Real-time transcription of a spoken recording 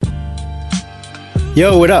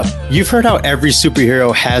Yo, what up? You've heard how every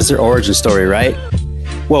superhero has their origin story, right?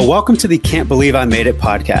 Well, welcome to the Can't Believe I Made It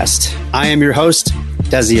podcast. I am your host,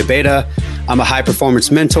 Desi Abeda. I'm a high-performance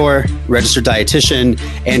mentor, registered dietitian,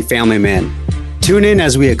 and family man. Tune in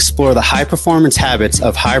as we explore the high-performance habits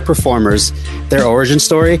of high performers, their origin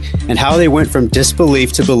story, and how they went from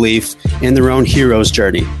disbelief to belief in their own hero's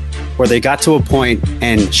journey, where they got to a point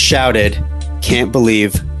and shouted, "Can't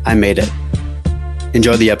believe I made it."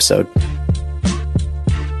 Enjoy the episode.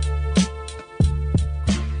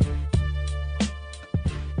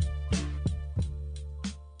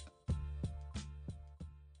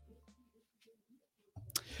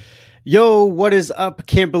 Yo, what is up,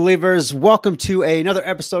 Can't Believers? Welcome to another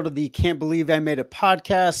episode of the Can't Believe I Made It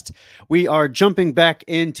podcast. We are jumping back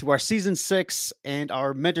into our season 6 and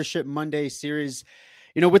our Mentorship Monday series.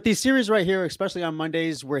 You know, with these series right here, especially on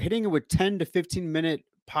Mondays, we're hitting it with 10 to 15 minute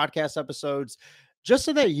podcast episodes just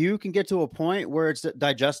so that you can get to a point where it's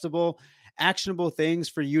digestible, actionable things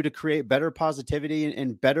for you to create better positivity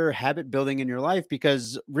and better habit building in your life.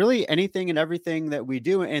 Because really anything and everything that we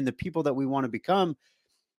do and the people that we want to become,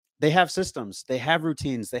 they have systems, they have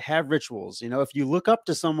routines, they have rituals. You know, if you look up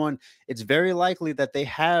to someone, it's very likely that they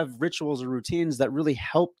have rituals or routines that really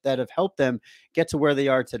have helped them get to where they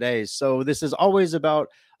are today. So this is always about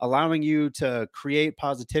allowing you to create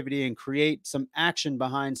positivity and create some action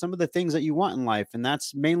behind some of the things that you want in life. And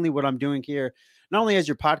that's mainly what I'm doing here, not only as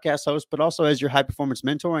your podcast host, but also as your high performance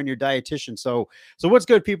mentor and your dietitian. So what's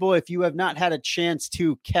good, people? If you have not had a chance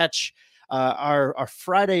to catch our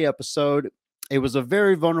Friday episode, it was a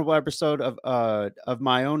very vulnerable episode of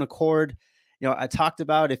my own accord. You know, I talked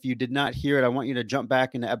about, if you did not hear it, I want you to jump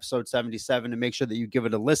back into episode 77 and make sure that you give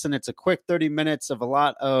it a listen. It's a quick 30 minutes of a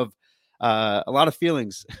lot of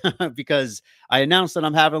feelings because I announced that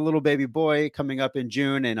I'm having a little baby boy coming up in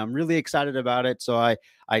June, and I'm really excited about it. So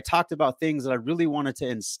I talked about things that I really wanted to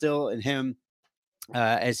instill in him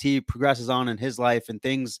as he progresses on in his life, and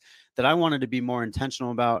things that I wanted to be more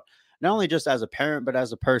intentional about, not only just as a parent, but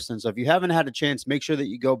as a person. So if you haven't had a chance, make sure that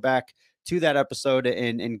you go back to that episode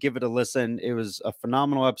and give it a listen. It was a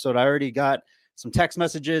phenomenal episode. I already got some text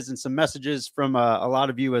messages and some messages from a lot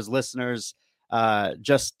of you as listeners,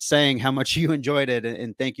 just saying how much you enjoyed it,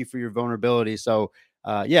 and thank you for your vulnerability. So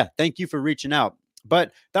thank you for reaching out.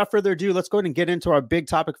 But without further ado, let's go ahead and get into our big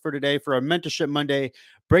topic for today, for our Mentorship Monday: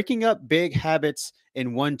 breaking up big habits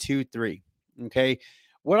in 1, 2, 3. Okay.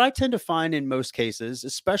 What I tend to find in most cases,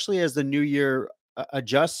 especially as the new year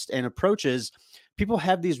adjusts and approaches, people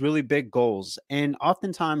have these really big goals. And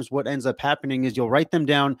oftentimes what ends up happening is you'll write them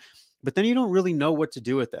down, but then you don't really know what to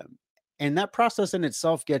do with them. And that process in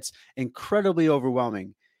itself gets incredibly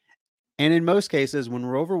overwhelming. And in most cases, when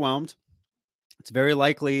we're overwhelmed, it's very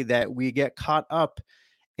likely that we get caught up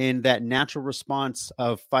in that natural response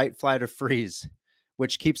of fight, flight, or freeze,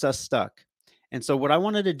 which keeps us stuck. And so what I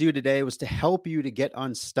wanted to do today was to help you to get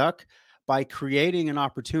unstuck by creating an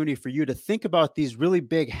opportunity for you to think about these really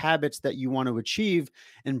big habits that you want to achieve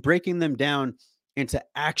and breaking them down into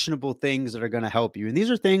actionable things that are going to help you. And these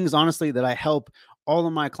are things, honestly, that I help all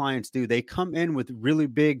of my clients do. They come in with really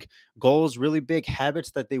big goals, really big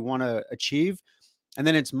habits that they want to achieve. And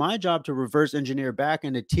then it's my job to reverse engineer back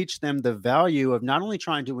and to teach them the value of not only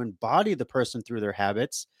trying to embody the person through their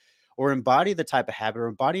habits, or embody the type of habit, or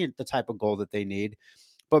embody the type of goal that they need,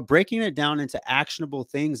 but breaking it down into actionable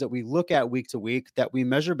things that we look at week to week, that we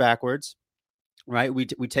measure backwards, right? We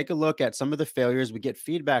take a look at some of the failures, we get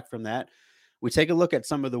feedback from that, we take a look at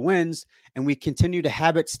some of the wins, and we continue to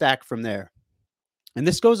habit stack from there. And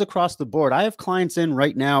this goes across the board. I have clients in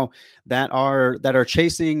right now that are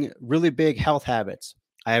chasing really big health habits.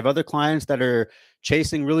 I have other clients that are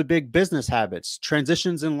chasing really big business habits,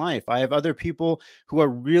 transitions in life. I have other people who are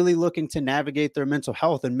really looking to navigate their mental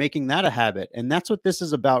health and making that a habit. And that's what this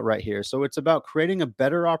is about right here. So it's about creating a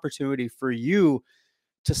better opportunity for you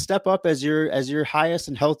to step up as your highest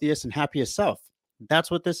and healthiest and happiest self.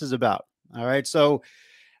 That's what this is about. All right. So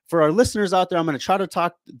for our listeners out there, I'm going to try to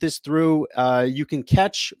talk this through. You can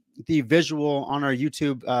catch the visual on our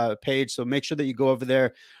YouTube page, so make sure that you go over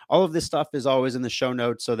there. All of this stuff is always in the show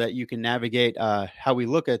notes so that you can navigate how we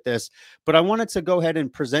look at this. But I wanted to go ahead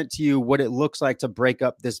and present to you what it looks like to break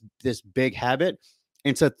up this big habit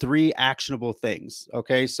into 3 actionable things.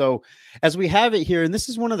 Okay, so as we have it here, and this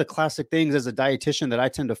is one of the classic things as a dietitian that I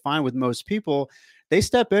tend to find with most people, they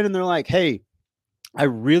step in and they're like, "Hey, I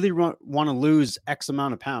really want to lose X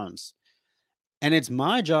amount of pounds." And it's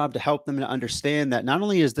my job to help them to understand that not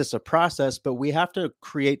only is this a process, but we have to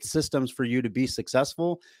create systems for you to be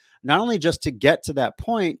successful, not only just to get to that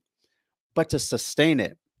point, but to sustain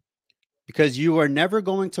it. because you are never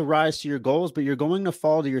going to rise to your goals, but you're going to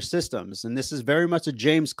fall to your systems. And this is very much a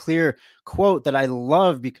James Clear quote that I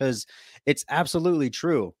love because it's absolutely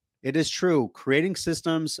true. It is true. Creating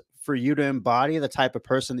systems for you to embody the type of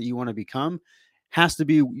person that you want to become has to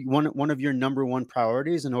be one of your number one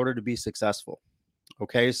priorities in order to be successful.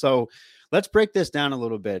 Okay, so let's break this down a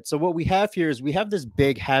little bit. So what we have here is we have this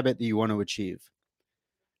big habit that you want to achieve.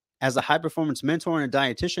 As a high performance mentor and a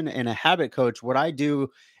dietitian and a habit coach, what I do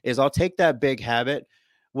is I'll take that big habit.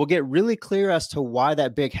 We'll get really clear as to why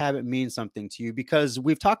that big habit means something to you, because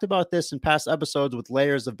we've talked about this in past episodes with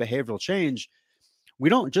layers of behavioral change. We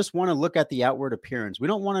don't just want to look at the outward appearance. We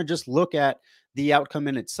don't want to just look at the outcome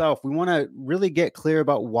in itself. We want to really get clear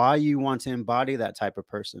about why you want to embody that type of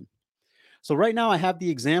person. So right now I have the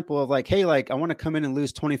example of like, hey, like I want to come in and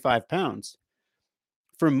lose 25 pounds.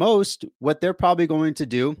 For most, what they're probably going to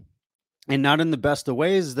do, and not in the best of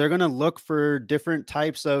ways, they're going to look for different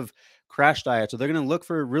types of crash diets, or they're going to look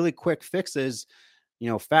for really quick fixes,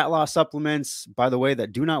 fat loss supplements, by the way,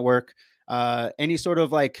 that do not work. Any sort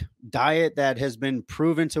of like diet that has been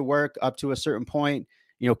proven to work up to a certain point.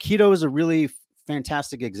 Keto is a really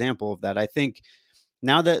fantastic example of that. I think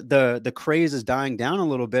now that the craze is dying down a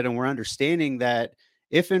little bit and we're understanding that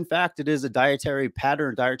if in fact it is a dietary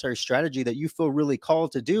pattern, dietary strategy that you feel really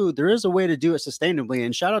called to do, there is a way to do it sustainably.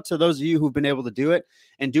 And shout out to those of you who've been able to do it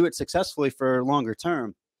and do it successfully for longer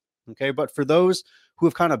term. Okay. But for those who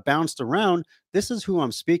have kind of bounced around, this is who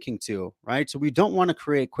I'm speaking to, right? So we don't want to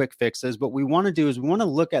create quick fixes. What we want to do is we want to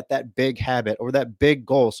look at that big habit or that big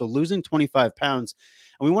goal. So losing 25 pounds,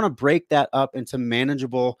 and we want to break that up into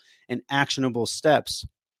manageable and actionable steps.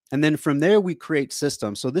 And then from there, we create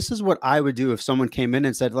systems. So this is what I would do if someone came in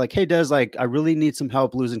and said like, hey, Des, like I really need some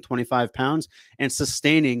help losing 25 pounds and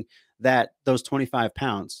sustaining those 25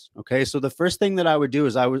 pounds. Okay. So the first thing that I would do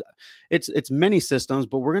is it's many systems,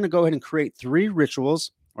 but we're going to go ahead and create 3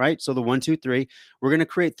 rituals, right? So the 1, 2, 3, we're going to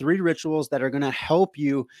create 3 rituals that are going to help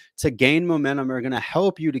you to gain momentum, are going to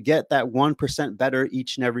help you to get that 1% better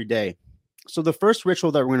each and every day. So the first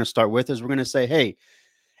ritual that we're going to start with is we're going to say, hey,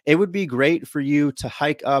 it would be great for you to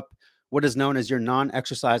hike up what is known as your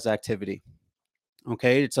non-exercise activity.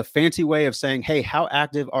 Okay. It's a fancy way of saying, hey, how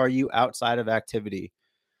active are you outside of activity?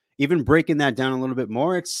 Even breaking that down a little bit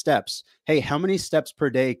more, it's steps. Hey, how many steps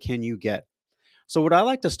per day can you get? So what I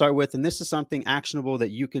like to start with, and this is something actionable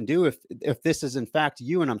that you can do if this is in fact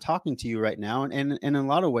you and I'm talking to you right now, and in a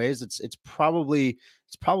lot of ways, it's probably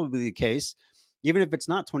the case. Even if it's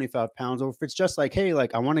not 25 pounds, or if it's just like, hey,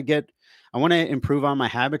 like I want to improve on my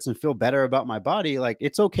habits and feel better about my body. Like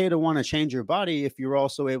it's okay to want to change your body if you're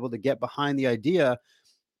also able to get behind the idea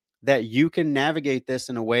that you can navigate this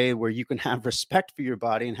in a way where you can have respect for your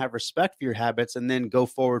body and have respect for your habits and then go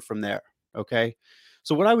forward from there. Okay.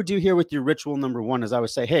 So what I would do here with your ritual number 1 is I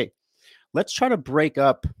would say, hey, let's try to break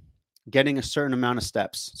up getting a certain amount of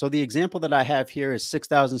steps. So the example that I have here is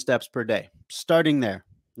 6,000 steps per day, starting there.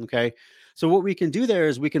 Okay. So what we can do there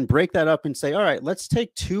is we can break that up and say, all right, let's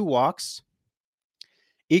take 2 walks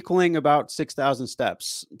equaling about 6,000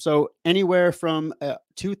 steps. So anywhere from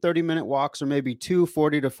 2 30-minute walks or maybe 2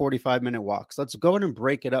 40 to 45-minute walks. Let's go ahead and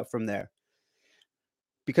break it up from there.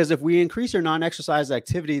 Because if we increase your non-exercise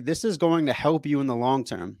activity, this is going to help you in the long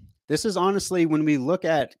term. This is honestly, when we look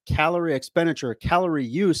at calorie expenditure, calorie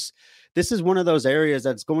use, this is one of those areas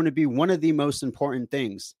that's going to be one of the most important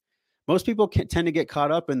things. Most people tend to get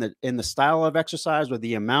caught up in the style of exercise or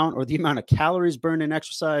the amount of calories burned in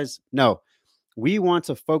exercise. No, we want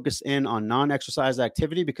to focus in on non-exercise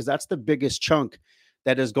activity because that's the biggest chunk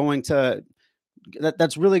that is going to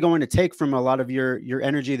that's really going to take from a lot of your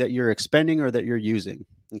energy that you're expending or that you're using.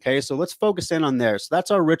 Okay, so let's focus in on there. So that's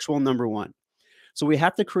our ritual number 1. So we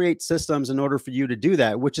have to create systems in order for you to do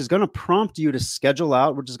that, which is going to prompt you to schedule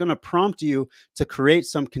out, which is going to prompt you to create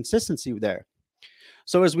some consistency there.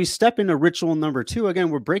 So as we step into ritual number 2, again,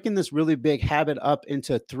 we're breaking this really big habit up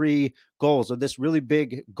into 3 goals, or this really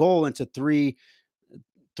big goal into three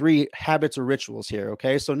habits or rituals here.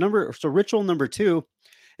 Okay. So ritual number 2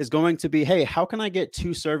 is going to be, hey, how can I get 2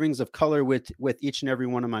 servings of color with each and every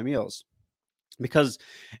one of my meals? Because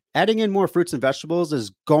adding in more fruits and vegetables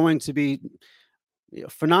is going to be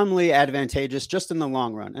phenomenally advantageous just in the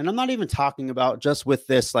long run. And I'm not even talking about just with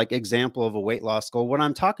this like example of a weight loss goal. What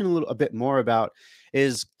I'm talking a bit more about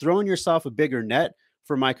is throwing yourself a bigger net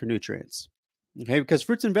for micronutrients. Okay. Because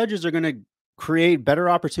fruits and veggies are going to create better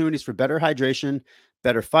opportunities for better hydration,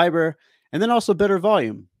 better fiber, and then also better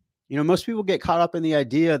volume. Most people get caught up in the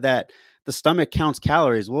idea that the stomach counts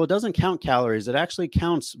calories. Well, it doesn't count calories. It actually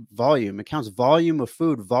counts volume. It counts volume of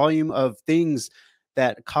food, volume of things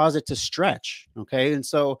that cause it to stretch. Okay. And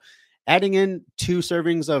so Adding in 2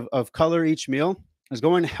 servings of color each meal is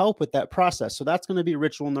going to help with that process. So that's going to be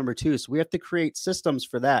ritual number 2. So we have to create systems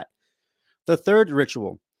for that. The third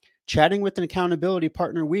ritual, chatting with an accountability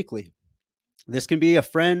partner weekly. This can be a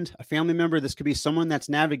friend, a family member. This could be someone that's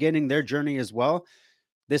navigating their journey as well.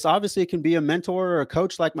 This obviously can be a mentor or a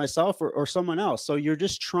coach like myself, or someone else. So you're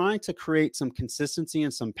just trying to create some consistency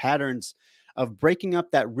and some patterns of breaking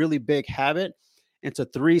up that really big habit into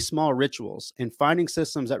 3 small rituals and finding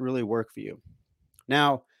systems that really work for you.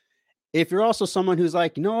 Now, if you're also someone who's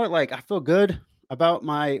like, you know what, like I feel good about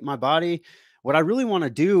my body. What I really want to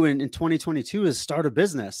do in 2022 is start a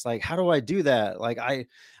business. Like, how do I do that? Like,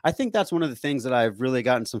 I think that's one of the things that I've really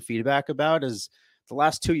gotten some feedback about is the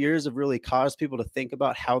last 2 years have really caused people to think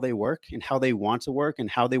about how they work and how they want to work and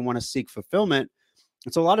how they want to seek fulfillment.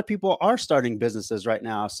 And so a lot of people are starting businesses right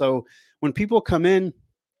now. So when people come in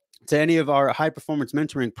to any of our high performance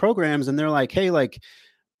mentoring programs and they're like, hey, like,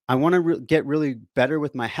 I want to get really better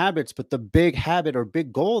with my habits, but the big habit or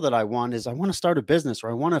big goal that I want is I want to start a business,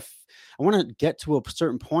 or I want to get to a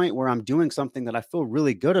certain point where I'm doing something that I feel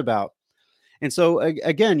really good about. And so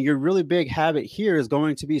again, your really big habit here is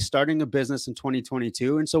going to be starting a business in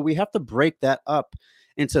 2022. And so we have to break that up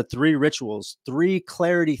into 3 rituals, 3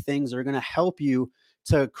 clarity things that are going to help you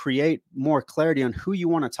to create more clarity on who you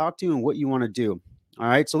want to talk to and what you want to do. All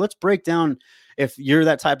right. So let's break down, if you're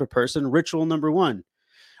that type of person, ritual number 1.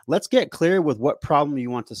 Let's get clear with what problem you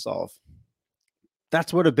want to solve.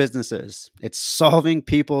 That's what a business is. It's solving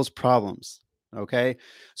people's problems. Okay.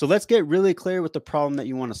 So let's get really clear with the problem that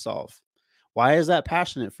you want to solve. Why is that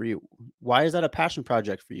passionate for you? Why is that a passion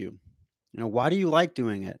project for you? Why do you like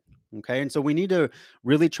doing it? Okay. And so we need to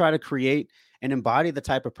really try to create and embody the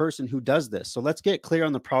type of person who does this. So let's get clear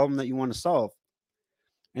on the problem that you want to solve.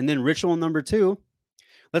 And then ritual number 2,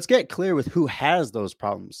 let's get clear with who has those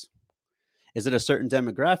problems. Is it a certain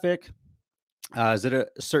demographic? Is it a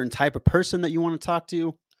certain type of person that you want to talk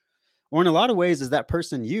to? Or in a lot of ways, is that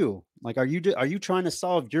person you? Like, are you trying to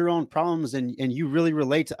solve your own problems and you really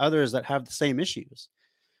relate to others that have the same issues?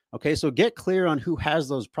 Okay, so get clear on who has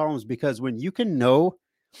those problems, because when you can know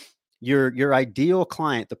your ideal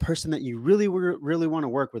client, the person that you really want to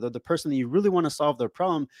work with, or the person that you really want to solve their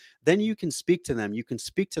problem, then you can speak to them. You can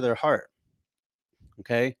speak to their heart.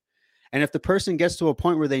 Okay. And if the person gets to a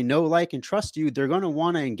point where they know, like, and trust you, they're going to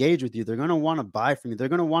want to engage with you. They're going to want to buy from you. They're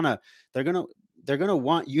going to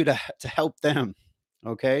want you to help them.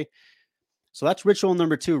 Okay. So that's ritual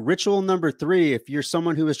number 2. Ritual number 3, if you're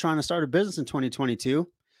someone who is trying to start a business in 2022,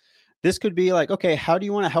 this could be like, okay, how do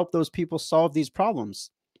you want to help those people solve these problems?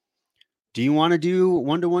 Do you want to do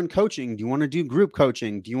one-to-one coaching? Do you want to do group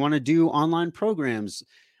coaching? Do you want to do online programs?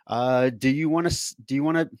 Do you want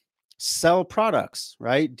to sell products,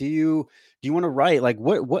 right? Do you want to write? Like,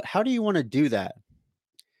 how do you want to do that?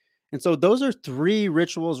 And so those are 3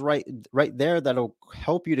 rituals right there that'll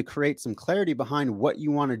help you to create some clarity behind what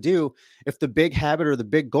you want to do if the big habit or the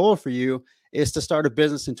big goal for you is to start a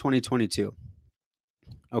business in 2022.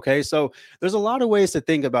 Okay, so there's a lot of ways to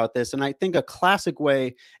think about this. And I think a classic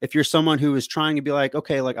way, if you're someone who is trying to be like,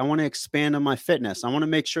 okay, like I want to expand on my fitness, I want to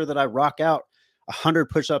make sure that I rock out 100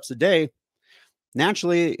 push-ups a day.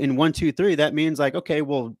 Naturally, in 1, 2, 3, that means like, okay,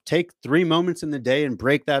 well, take 3 moments in the day and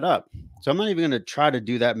break that up. So I'm not even going to try to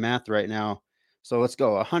do that math right now. So let's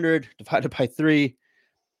go 100 divided by 3.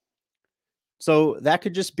 So that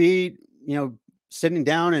could just be, sitting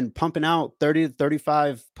down and pumping out 30 to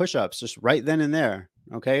 35 push-ups just right then and there.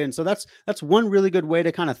 Okay. And so that's one really good way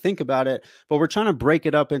to kind of think about it. But we're trying to break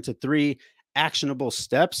it up into 3 actionable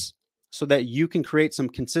steps so that you can create some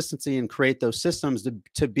consistency and create those systems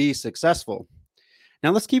to be successful. Now,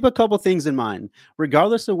 let's keep a couple things in mind.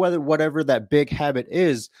 Regardless of whatever that big habit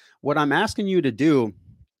is, what I'm asking you to do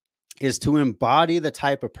is to embody the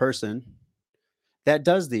type of person that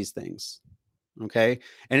does these things. Okay.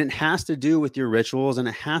 And it has to do with your rituals, and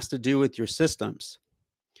it has to do with your systems.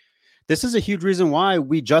 This is a huge reason why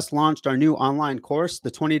we just launched our new online course, the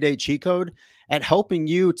 20-day cheat code, at helping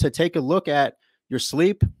you to take a look at your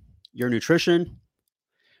sleep, your nutrition,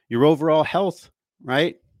 your overall health,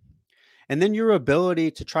 right? And then your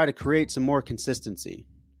ability to try to create some more consistency.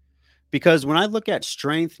 Because when I look at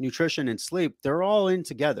strength, nutrition, and sleep, they're all in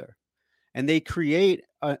together. And they create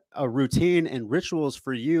a routine and rituals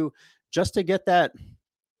for you just to get that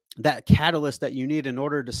catalyst that you need in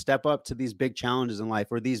order to step up to these big challenges in life,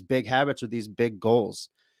 or these big habits, or these big goals.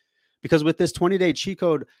 Because with this 20-day cheat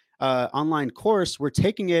code online course, we're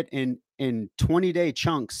taking it in 20-day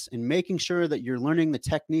chunks and making sure that you're learning the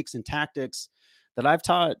techniques and tactics that I've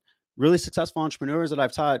taught really successful entrepreneurs, that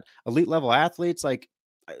I've taught elite level athletes. Like,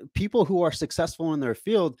 people who are successful in their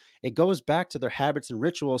field, it goes back to their habits and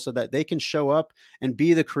rituals so that they can show up and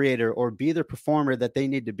be the creator or be the performer that they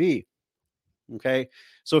need to be. Okay.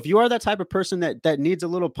 So if you are that type of person that needs a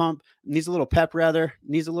little pump, needs a little pep, rather,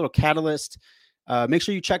 needs a little catalyst, make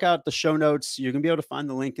sure you check out the show notes. You're going to be able to find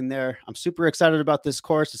the link in there. I'm super excited about this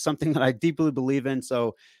course. It's something that I deeply believe in.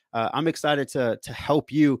 So I'm excited to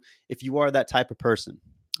help you if you are that type of person.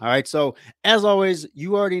 All right. So as always,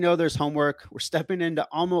 you already know there's homework. We're stepping into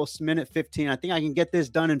almost minute 15. I think I can get this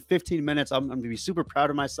done in 15 minutes. I'm going to be super proud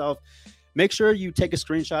of myself. Make sure you take a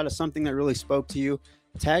screenshot of something that really spoke to you.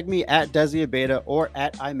 Tag me at Desi Abeda or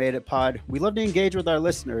at I Made It Pod. We love to engage with our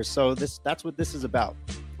listeners. So that's what this is about.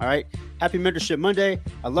 All right. Happy Mentorship Monday.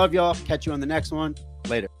 I love y'all. Catch you on the next one.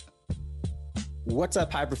 Later. What's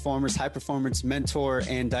up, high performers, high performance mentor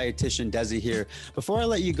and dietitian Desi here. Before I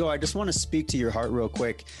let you go, I just want to speak to your heart real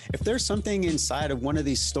quick. If there's something inside of one of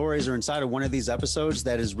these stories or inside of one of these episodes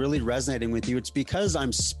that is really resonating with you, it's because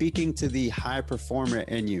I'm speaking to the high performer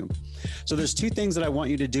in you. So there's two things that I want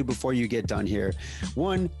you to do before you get done here.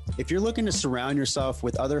 One, if you're looking to surround yourself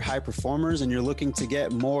with other high performers and you're looking to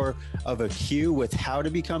get more of a cue with how to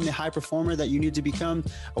become the high performer that you need to become,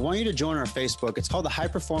 I want you to join our Facebook. It's called the High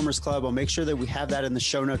Performers Club. I'll make sure that we have that in the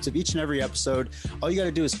show notes of each and every episode. All you got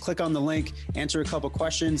to do is click on the link, answer a couple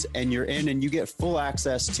questions, and you're in, and you get full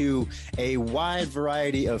access to a wide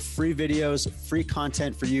variety of free videos, free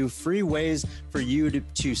content for you, free ways for you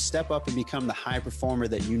to step up and become the high performer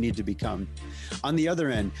that you need to become. On the other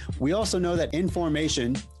end, we also know that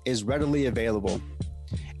information is readily available.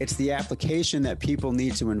 It's the application that people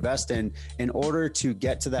need to invest in order to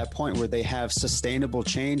get to that point where they have sustainable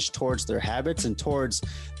change towards their habits and towards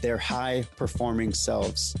their high performing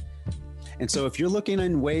selves. And so if you're looking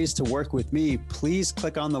in ways to work with me, please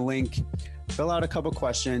click on the link, fill out a couple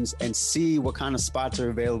questions, and see what kind of spots are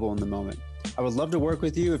available in the moment. I would love to work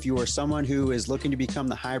with you if you are someone who is looking to become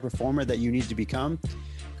the high performer that you need to become,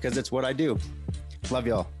 because it's what I do. Love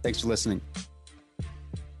y'all. Thanks for listening.